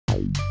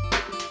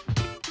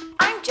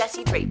I'm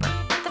Jessie Draper,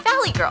 the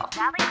Valley Girl.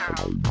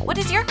 What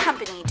does your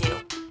company do?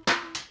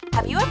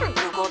 Have you ever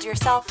Googled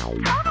yourself?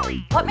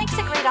 Totally. What makes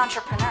a great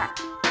entrepreneur?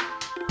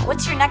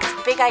 What's your next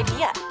big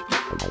idea?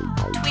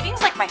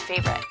 Tweeting's like my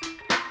favorite.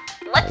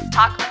 Let's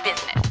talk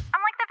business.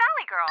 I'm like the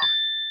Valley Girl.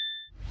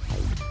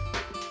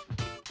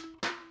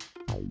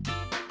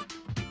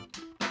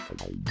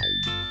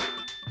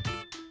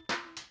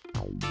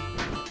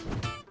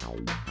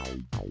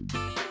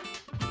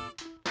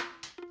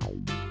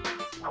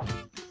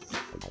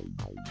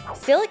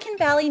 Silicon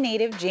Valley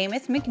native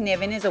Jamis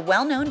MacNiven is a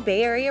well-known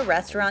Bay Area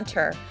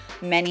restaurateur.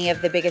 Many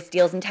of the biggest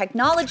deals in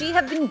technology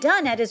have been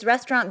done at his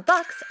restaurant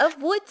Bucks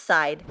of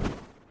Woodside.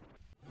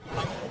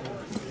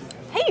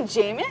 Hey,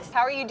 Jamis, how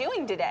are you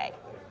doing today?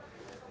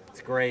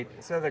 It's great.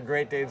 It's another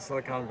great day in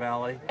Silicon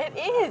Valley. It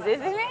is,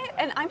 isn't it?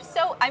 And I'm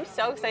so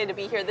excited to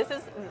be here. This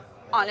is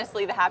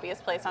honestly the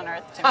happiest place on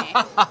earth to me.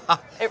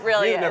 It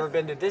really is. You've never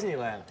been to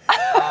Disneyland.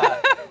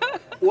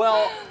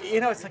 Well, you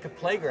know, it's like a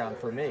playground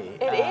for me.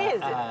 It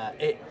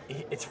is.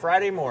 It's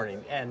Friday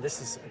morning, and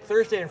this is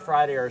Thursday and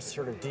Friday are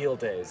sort of deal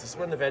days. This is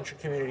when the venture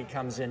community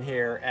comes in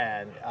here,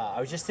 and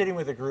I was just sitting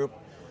with a group,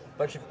 a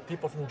bunch of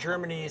people from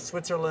Germany,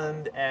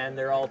 Switzerland, and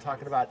they're all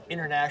talking about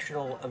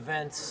international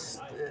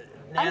events,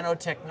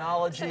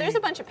 nanotechnology. So there's a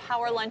bunch of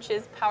power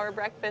lunches, power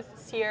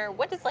breakfasts here.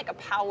 What is like a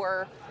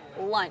power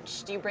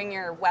lunch? Do you bring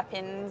your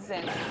weapons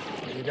and...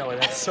 You know,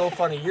 that's so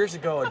funny. Years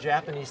ago, a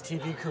Japanese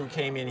TV crew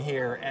came in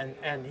here,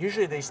 and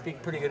usually they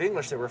speak pretty good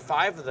English. There were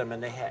 5 of them,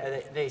 and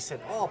they said,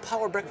 "Oh,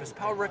 power breakfast,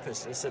 power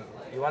breakfast." They said,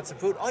 "You want some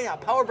food?" "Oh yeah,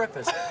 power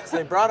breakfast." So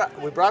we brought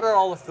out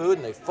all the food,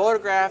 and they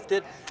photographed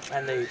it,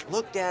 and they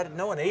looked at it.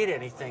 No one ate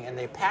anything, and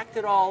they packed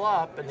it all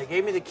up, and they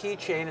gave me the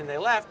keychain, and they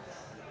left.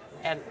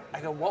 And I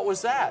go, "What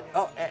was that?"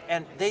 Oh,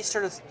 and they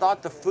sort of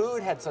thought the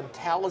food had some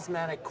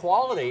talismanic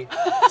quality.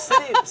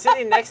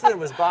 Sitting next to them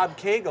was Bob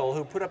Cagle,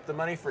 who put up the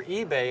money for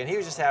eBay, and he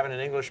was just having an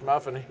English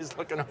muffin. He's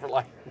looking over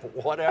like,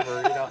 whatever,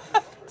 you know.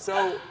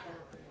 So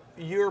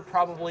you're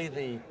probably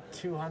the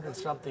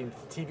 200-something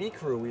TV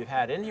crew we've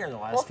had in here in the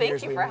last few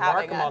years. Thank you for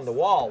having us. We mark them on the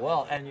wall.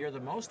 Well, and you're the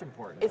most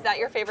important. Is that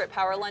your favorite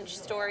power lunch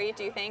story,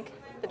 do you think?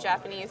 The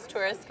Japanese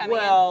tourists coming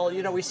in? Well,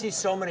 you know, we see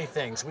so many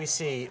things. We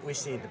see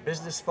the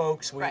business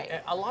folks.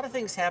 Right. A lot of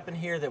things happen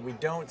here that we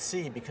don't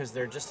see because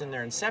they're just in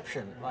their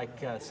inception. Like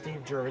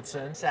Steve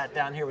Jurvetson sat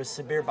down here with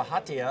Sabir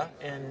Bhatia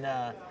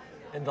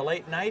in the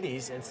late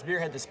 90s, and Sabir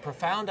had this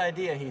profound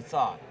idea, he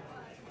thought.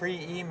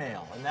 Free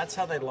email, and that's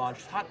how they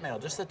launched Hotmail.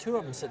 Just the 2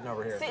 of them sitting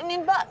over here. Sitting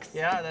in Bucks.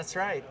 Yeah, that's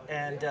right.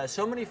 And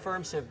so many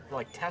firms have,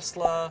 like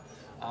Tesla,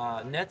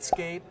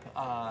 Netscape,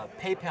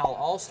 PayPal,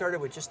 all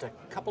started with just a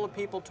couple of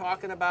people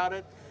talking about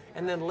it,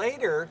 and then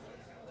later,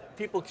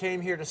 people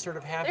came here to sort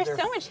of have There's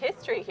so much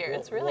history here.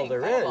 It's really there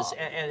incredible. is,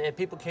 and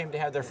people came to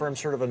have their firm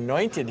sort of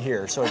anointed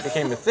here, so it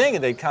became a thing,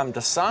 and they'd come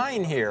to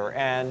sign here,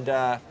 and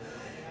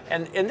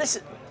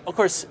this, of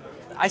course.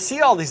 I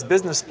see all these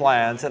business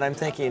plans, and I'm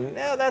thinking,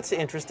 yeah, that's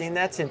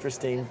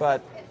interesting,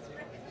 but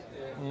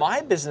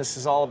my business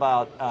is all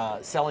about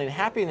selling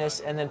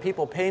happiness, and then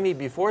people pay me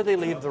before they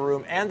leave the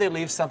room, and they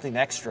leave something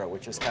extra,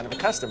 which is kind of a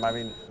custom. I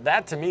mean,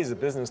 that to me is a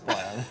business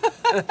plan.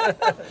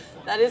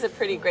 That is a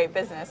pretty great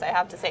business, I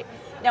have to say.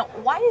 Now,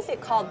 why is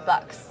it called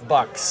Bucks?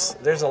 Bucks.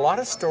 There's a lot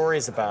of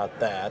stories about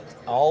that,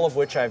 all of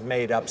which I've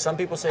made up. Some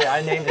people say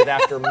I named it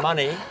after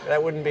money.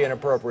 That wouldn't be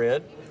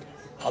inappropriate.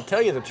 I'll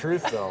tell you the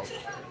truth, though.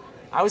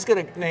 I was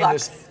going to name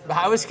Bucks. this.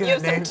 I was going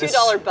to name some this.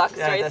 $2 bucks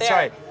yeah, right that's there.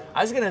 Right.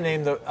 I was going to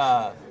name the.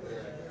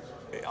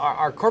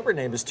 Our corporate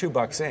name is $2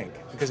 Inc.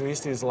 because we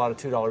used to use a lot of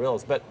 $2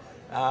 bills. But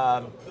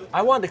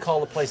I wanted to call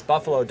the place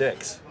Buffalo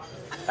Dick's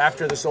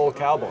after this old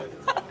cowboy,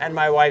 and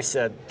my wife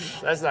said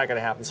that's not going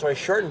to happen. So I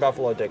shortened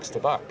Buffalo Dick's to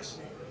Bucks.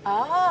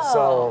 Oh.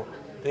 So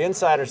the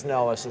insiders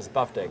know us as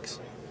Buff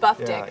Dicks. Buff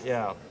Yeah, Dicks.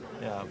 yeah.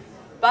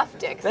 Buff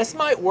Dicks. This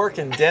might work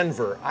in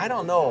Denver. I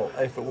don't know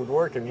if it would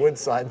work in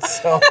Woodside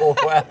so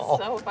well.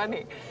 So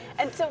funny.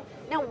 And so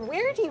now,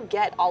 where do you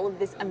get all of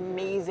this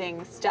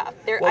amazing stuff?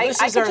 Well,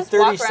 this is could our just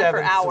walk around for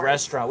 37th hours.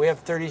 restaurant. We have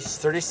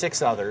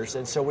 36 others,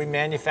 and so we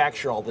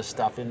manufacture all this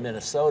stuff in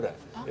Minnesota.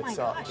 Oh my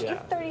gosh, you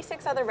have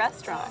 36 other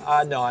restaurants.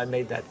 No, I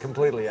made that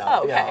completely up. Oh,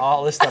 okay. Yeah,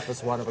 all this stuff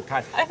is one of a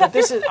kind. But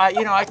this is,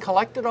 you know, I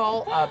collect it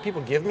all.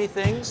 People give me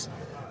things.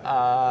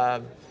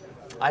 I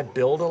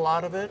build a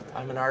lot of it.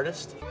 I'm an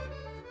artist.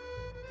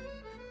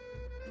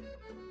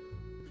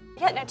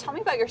 Yeah, now tell me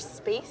about your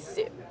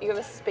spacesuit. You have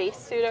a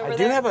spacesuit over there? I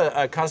do have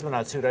a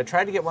cosmonaut suit. I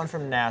tried to get one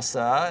from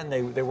NASA, and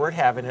they weren't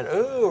having it.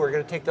 Oh, we're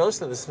going to take those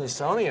to the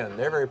Smithsonian.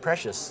 They're very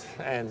precious.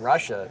 And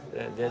Russia,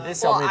 they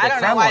sell me the I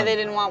don't know Kremlin. why they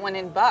didn't want one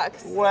in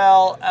Bucks.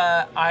 Well,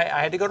 I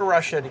had to go to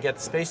Russia to get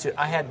the spacesuit.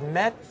 I had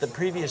met the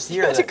previous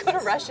year. You had to go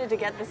to Russia to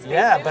get the spacesuit?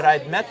 Yeah, but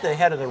I'd met the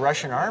head of the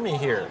Russian army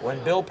here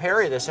when Bill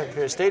Perry, the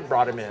Secretary of State,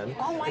 brought him in.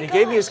 Oh my and he gosh.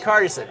 gave me his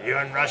card. He said,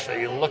 "You're in Russia.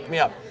 You look me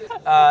up."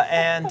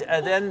 And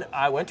then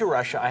I went to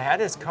Russia. I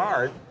had his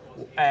card,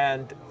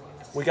 and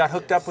we got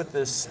hooked up with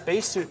this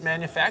spacesuit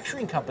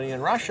manufacturing company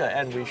in Russia,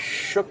 and we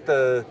shook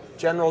the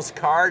general's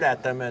card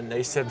at them, and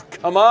they said,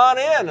 "Come on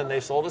in," and they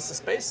sold us a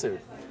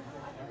spacesuit.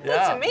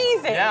 That's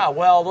amazing. Yeah,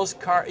 well, those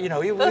cars, you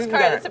know,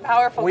 it's a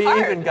powerful we card.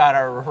 even got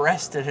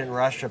arrested in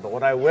Russia, but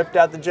when I whipped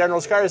out the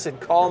general's card, I said,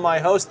 call my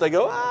host. They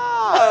go,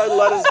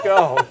 let us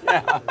go.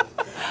 Yeah.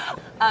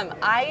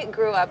 I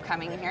grew up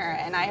coming here,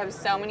 and I have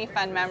so many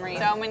fun memories,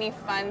 so many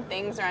fun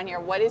things around here.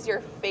 What is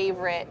your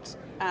favorite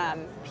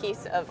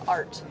piece of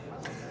art?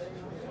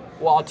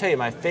 Well, I'll tell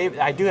you,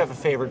 I do have a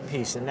favorite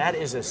piece, and that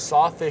is a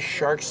sawfish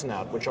shark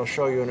snout, which I'll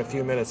show you in a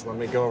few minutes when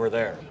we go over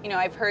there. You know,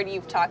 I've heard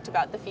you've talked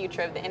about the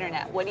future of the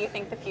internet. What do you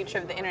think the future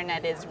of the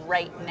internet is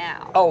right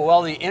now? Oh,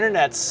 well, the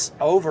internet's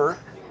over.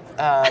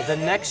 The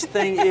next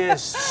thing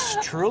is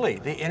truly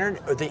the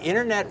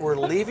internet we're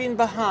leaving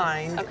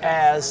behind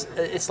as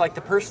it's like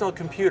the personal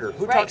computer.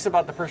 Who talks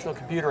about the personal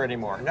computer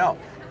anymore? No,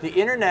 the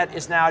internet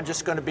is now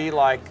just going to be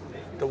like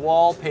the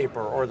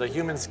wallpaper or the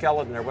human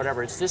skeleton or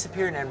whatever. It's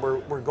disappearing, and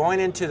we're going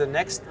into the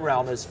next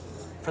realm. Is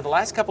for the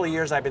last couple of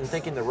years I've been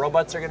thinking the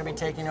robots are going to be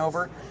taking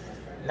over.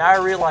 Now I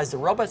realize the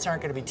robots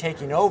aren't going to be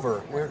taking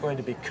over. We're going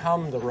to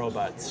become the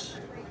robots.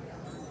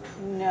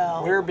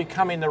 No. We're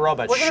becoming the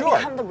robots. We're going to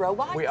become the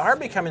robots? We are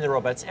becoming the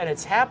robots, and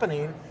it's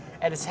happening,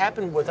 and it's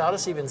happened without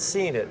us even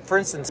seeing it. For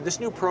instance,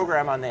 this new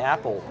program on the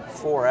Apple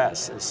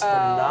 4S is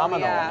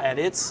phenomenal, and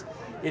it's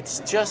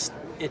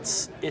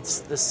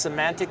the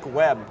semantic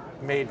web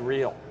made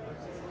real.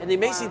 And the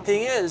amazing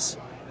thing is,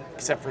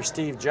 except for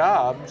Steve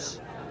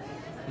Jobs,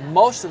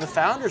 most of the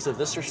founders of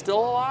this are still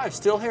alive,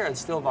 still here, and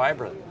still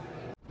vibrant.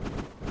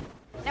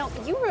 Now,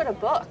 you wrote a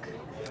book.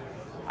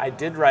 I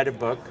did write a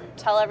book.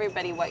 Tell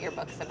everybody what your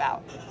book's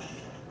about.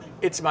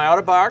 It's my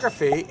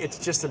autobiography. It's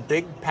just a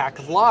big pack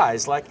of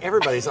lies, like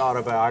everybody's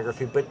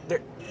autobiography, but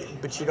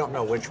you don't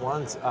know which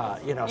ones.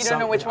 You don't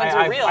know which ones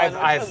are real.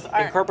 I've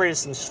incorporated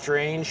some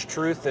strange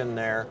truth in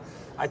there.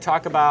 I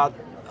talk about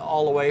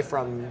all the way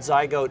from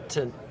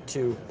zygote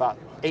to about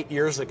 8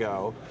 years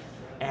ago,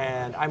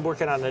 and I'm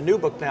working on a new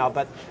book now.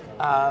 But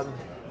I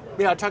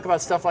talk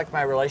about stuff like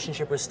my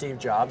relationship with Steve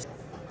Jobs.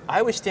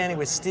 I was standing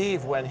with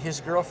Steve when his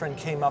girlfriend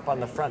came up on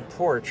the front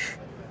porch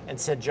and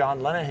said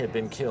John Lennon had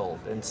been killed,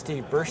 and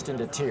Steve burst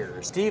into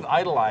tears. Steve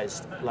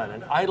idolized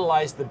Lennon,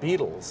 idolized the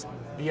Beatles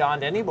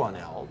beyond anyone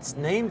else,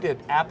 named it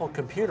Apple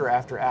Computer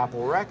after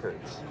Apple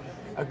Records,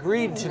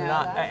 agreed to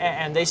not,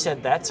 and they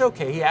said, that's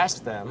okay. He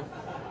asked them,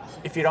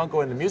 if you don't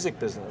go in the music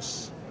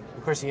business.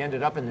 Of course, he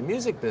ended up in the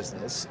music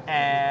business,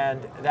 and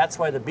that's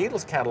why the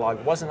Beatles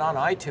catalog wasn't on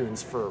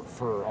iTunes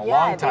for a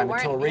long time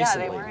until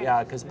recently.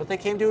 But they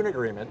came to an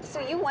agreement. So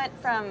you went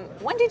from,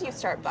 when did you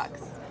start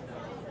Bucks?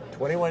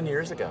 21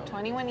 years ago.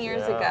 21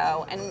 years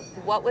ago. And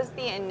what was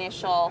the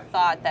initial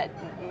thought that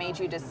made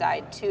you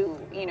decide to,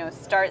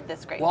 start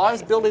this great place? I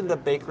was building the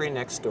bakery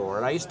next door,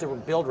 and I used to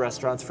build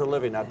restaurants for a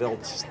living. I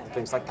built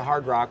things like the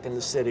Hard Rock in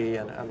the city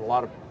and a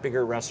lot of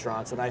bigger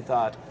restaurants, and I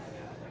thought,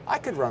 I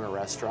could run a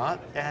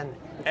restaurant,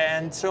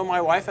 and so my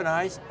wife and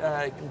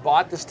I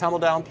bought this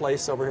tumble-down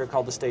place over here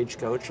called the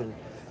Stagecoach, and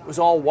it was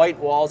all white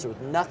walls, there was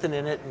nothing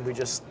in it, and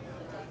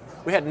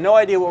we had no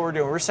idea what we were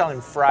doing. We were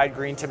selling fried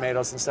green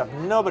tomatoes and stuff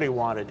nobody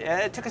wanted.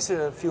 And it took us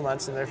a few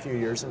months and a few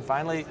years, and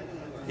finally,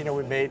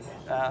 we made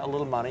a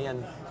little money,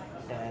 and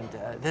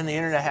then the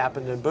internet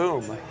happened, and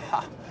boom.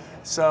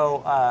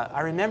 So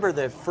I remember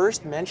the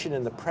first mention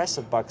in the press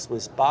of Bucks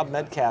was Bob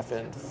Metcalf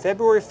in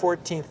February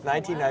 14th,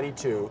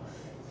 1992.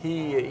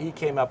 He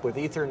came up with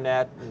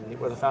Ethernet, and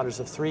one of the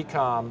founders of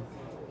 3Com,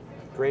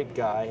 great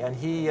guy, and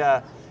he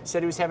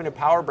said he was having a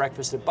power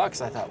breakfast at Bucks.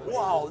 I thought,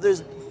 wow,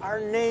 there's our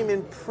name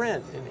in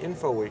print in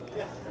InfoWeek.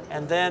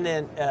 And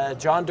then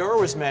John Doerr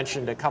was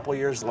mentioned a couple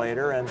years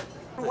later. And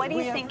what do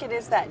you think it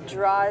is that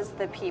draws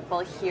the people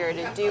here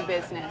to do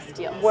business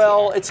deals?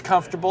 Well, here? it's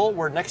comfortable.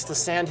 We're next to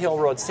Sand Hill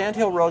Road. Sand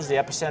Hill Road is the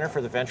epicenter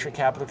for the venture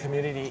capital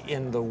community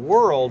in the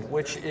world,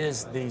 which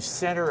is the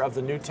center of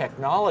the new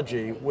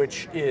technology,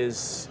 which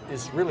is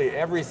really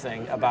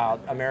everything about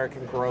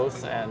American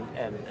growth and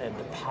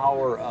the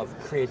power of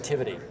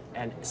creativity.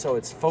 And so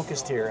it's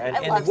focused here. And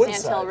I love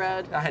Woodside. Sand Hill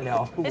Road. I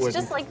know. It's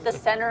just like the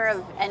center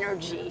of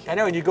energy. I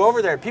know. And you go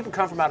over there, and people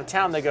come from out of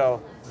town. They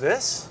go,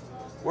 "This?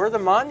 Where are the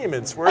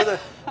monuments? Where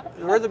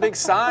are the big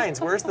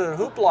signs? Where's the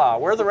hoopla?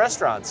 Where are the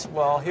restaurants?"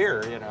 Well,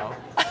 here,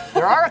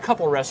 there are a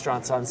couple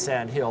restaurants on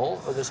Sand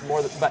Hill. There's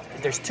more, but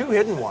there's two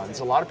hidden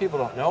ones. A lot of people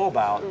don't know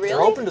about. Really?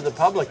 They're open to the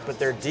public, but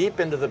they're deep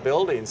into the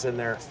buildings, and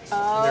they're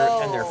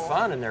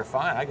fun and they're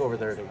fine. I go over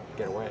there to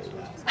get away.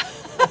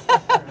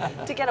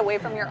 To get away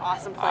from your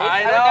awesome place.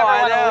 I would never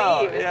want know.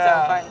 to leave. It's so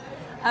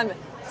fun.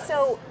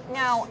 So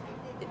now,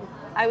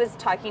 I was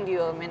talking to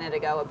you a minute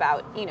ago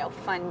about,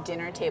 fun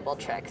dinner table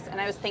tricks,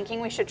 and I was thinking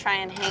we should try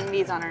and hang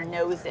these on our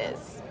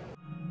noses.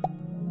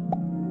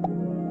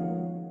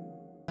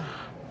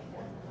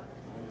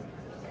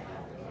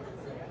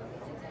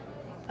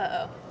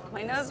 Uh-oh.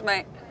 My nose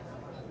might...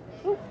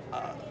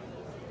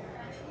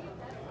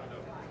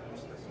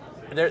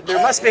 There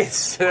must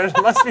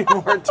be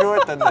more to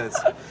it than this.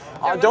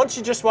 Don't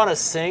you just want to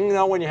sing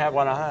though when you have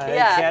one?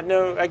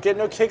 I get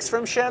no kicks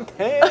from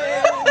champagne.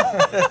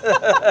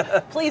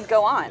 Please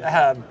go on.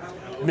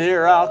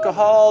 Mere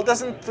alcohol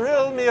doesn't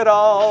thrill me at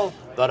all.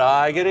 The but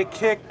I get a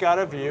kick out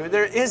of you.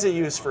 There is a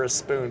use for a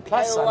spoon.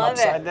 Plus, I'm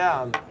upside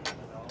down.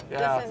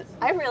 Yeah.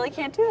 I really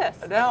can't do this.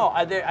 No,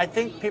 I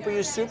think people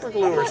use super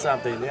glue or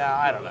something. Yeah,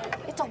 I don't know.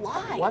 It's a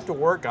lie. We'll have to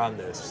work on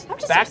this. I'm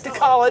just Back to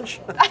college.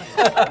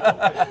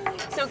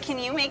 So can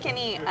you make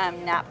any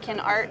napkin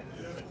art?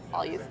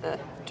 I'll use the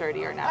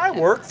dirtier napkin. I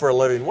work for a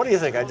living. What do you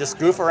think? I just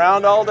goof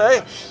around all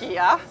day?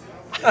 Yeah.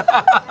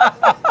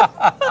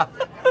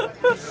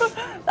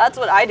 That's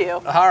what I do.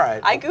 All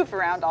right. I goof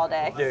around all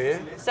day. Do you?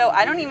 So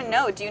I don't even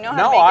know. Do you know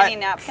how to make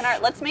any napkin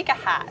art? Let's make a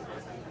hat.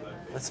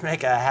 Let's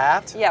make a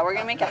hat? Yeah, we're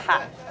going to make a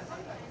hat.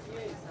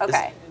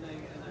 Okay.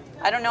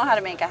 I don't know how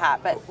to make a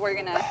hat, but we're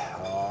going to...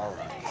 All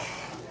right.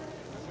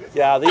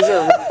 Yeah,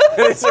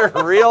 these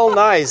are real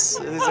nice.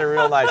 These are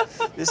real nice.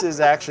 This is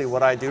actually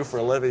what I do for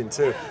a living,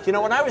 too. You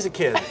know, when I was a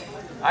kid,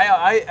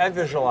 I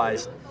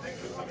visualized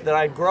that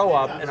I'd grow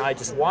up and I'd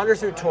just wander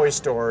through toy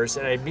stores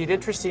and I'd meet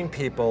interesting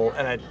people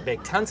and I'd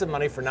make tons of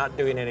money for not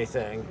doing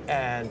anything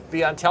and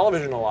be on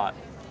television a lot.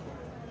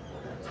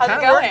 How's it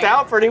Kind of going? worked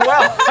out pretty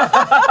well.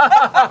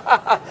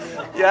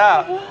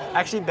 Yeah,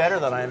 actually better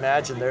than I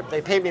imagined.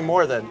 They paid me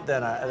more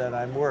than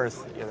I'm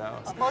worth, you know.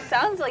 Well, it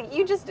sounds like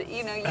you just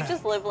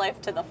live life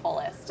to the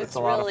fullest. It's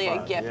really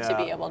a gift to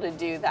be able to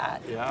do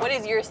that. Yeah. What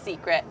is your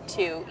secret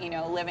to,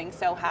 living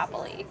so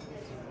happily?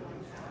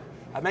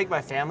 I make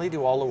my family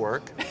do all the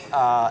work,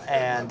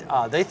 and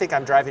they think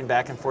I'm driving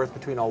back and forth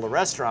between all the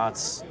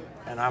restaurants,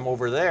 and I'm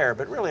over there,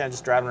 but really I'm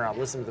just driving around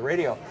listening to the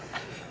radio.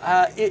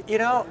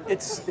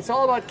 It's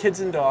all about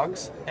kids and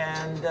dogs,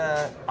 and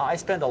I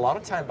spend a lot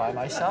of time by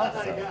myself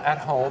at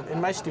home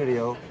in my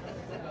studio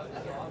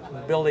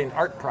building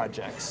art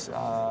projects.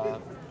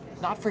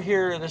 Not for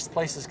here, this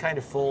place is kind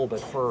of full, but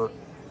for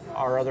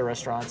our other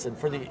restaurants, and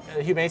for the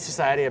Humane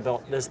Society, I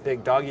built this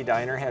big doggy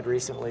diner, had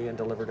recently and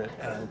delivered it,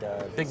 and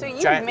big So you've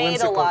giant made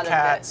whimsical a lot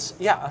cats.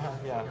 of it.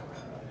 Yeah.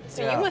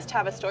 So you must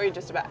have a story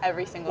just about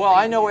every single Well,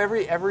 thing. I know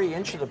every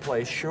inch of the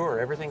place.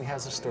 Sure, everything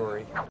has a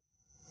story.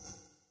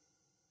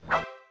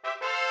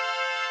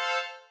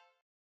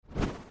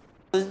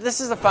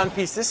 This is a fun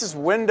piece. This is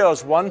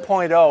Windows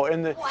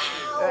 1.0.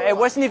 It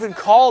wasn't even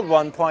called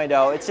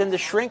 1.0. It's in the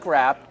shrink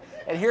wrap.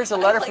 And here's a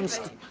letter from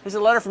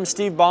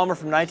Steve Ballmer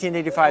from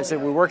 1985. It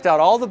said, "We worked out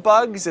all the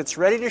bugs. It's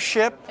ready to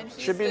ship.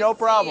 Should be no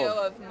problem."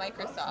 CEO of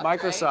Microsoft.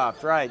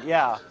 Microsoft, right?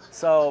 Yeah.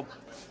 So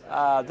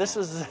this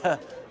was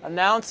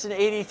announced in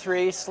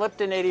 '83,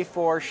 slipped in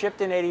 '84, shipped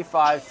in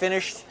 '85,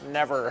 finished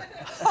never.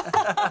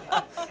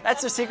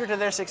 That's the secret to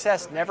their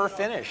success. Never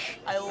finish.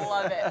 I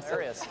love it.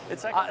 Hilarious.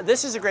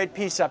 This is a great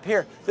piece up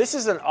here. This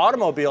is an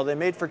automobile they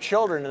made for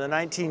children in the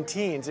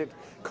 19-teens. It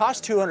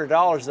cost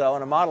 $200 though,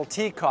 and a Model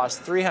T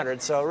cost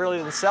 $300, so it really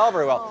didn't sell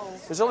very well.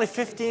 There's only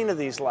 15 of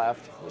these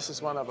left. This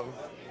is one of them.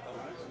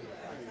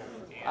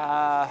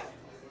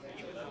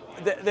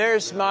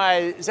 There's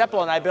my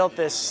Zeppelin. I built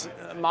this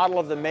model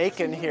of the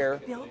Macon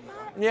here.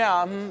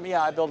 Yeah,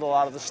 I build a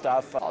lot of the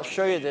stuff. I'll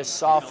show you this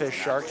sawfish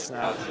shark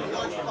snout.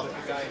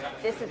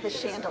 This is the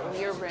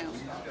chandelier room.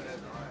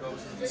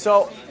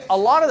 So a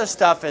lot of the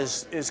stuff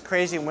is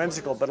crazy and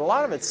whimsical, but a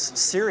lot of it's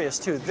serious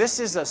too. This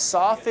is a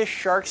sawfish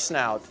shark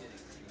snout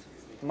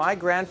my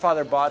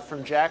grandfather bought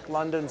from Jack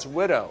London's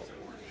widow.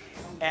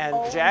 And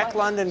Jack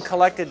London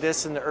collected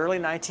this in the early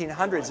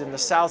 1900s in the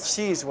South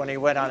Seas when he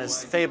went on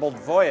his fabled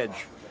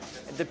voyage.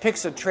 It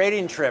depicts a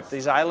trading trip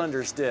these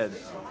islanders did.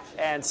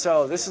 And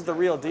so this is the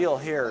real deal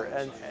here.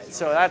 And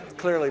so that'd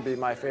clearly be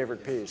my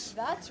favorite piece.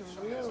 That's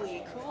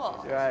really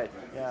cool. Right,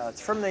 yeah.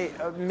 It's from the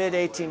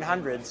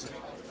mid-1800s.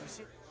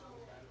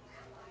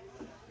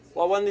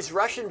 Well, when these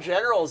Russian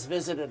generals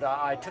visited,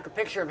 I took a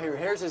picture of him.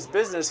 Here's his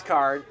business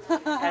card.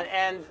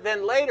 and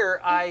then later,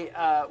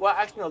 well,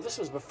 actually, no, this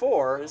was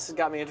before. This has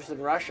got me interested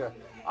in Russia.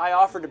 I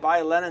offered to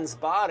buy Lenin's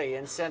body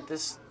and sent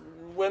this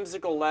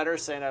whimsical letter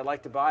saying I'd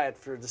like to buy it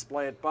for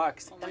display at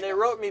Bucks. And they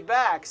wrote me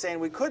back saying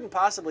we couldn't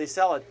possibly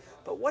sell it,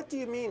 but what do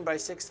you mean by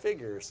 6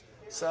 figures?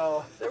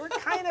 So they were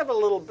kind of a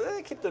little bit,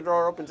 they kept the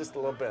door open just a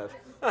little bit.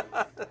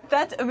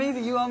 That's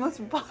amazing. You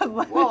almost bought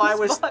Lenin's Well,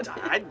 body.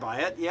 I'd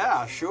buy it.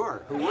 Yeah,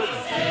 sure. Who wouldn't,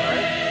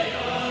 right?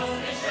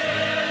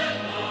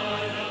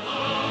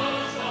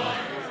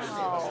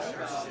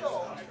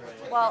 Oh.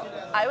 Well,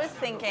 I was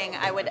thinking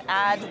I would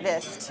add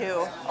this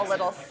to a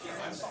little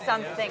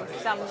something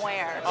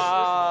somewhere.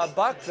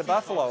 Buck the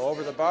buffalo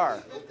over the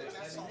bar.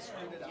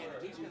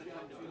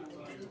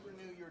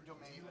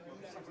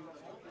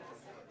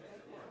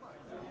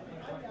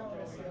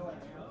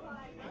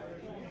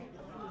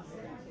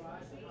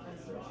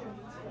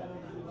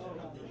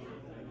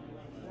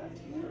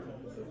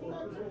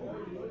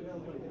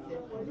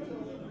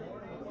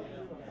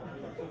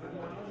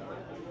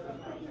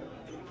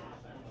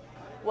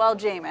 Well,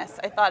 Jamis,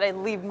 I thought I'd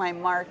leave my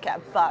mark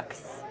at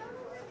Bucks.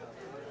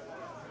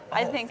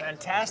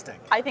 Fantastic.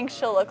 I think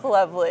she'll look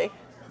lovely.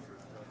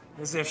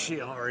 As if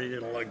she already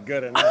didn't look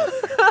good enough.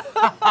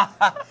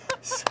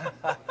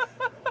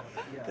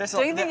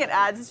 Don't you think it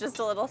adds just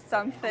a little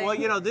something? Well,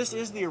 you know, this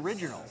is the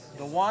original.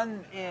 The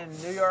one in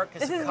New York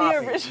is This a is copy. the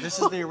original. This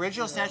is the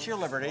original Statue of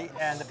Liberty,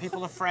 and the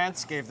people of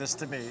France gave this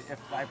to me if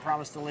I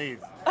promised to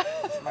leave.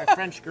 It's my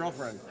French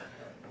girlfriend.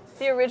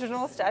 The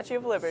original Statue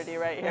of Liberty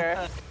right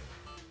here.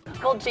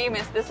 Well,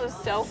 Jamis, this was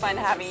so fun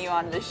having you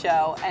on the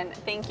show, and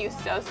thank you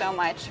so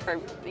much for,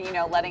 you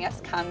know, letting us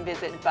come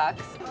visit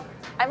Bucks.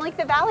 I'm like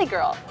the Valley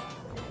Girl.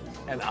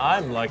 And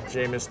I'm like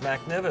Jamis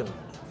MacNiven.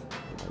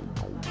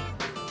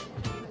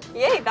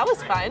 Yay, that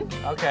was fun.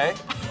 Okay.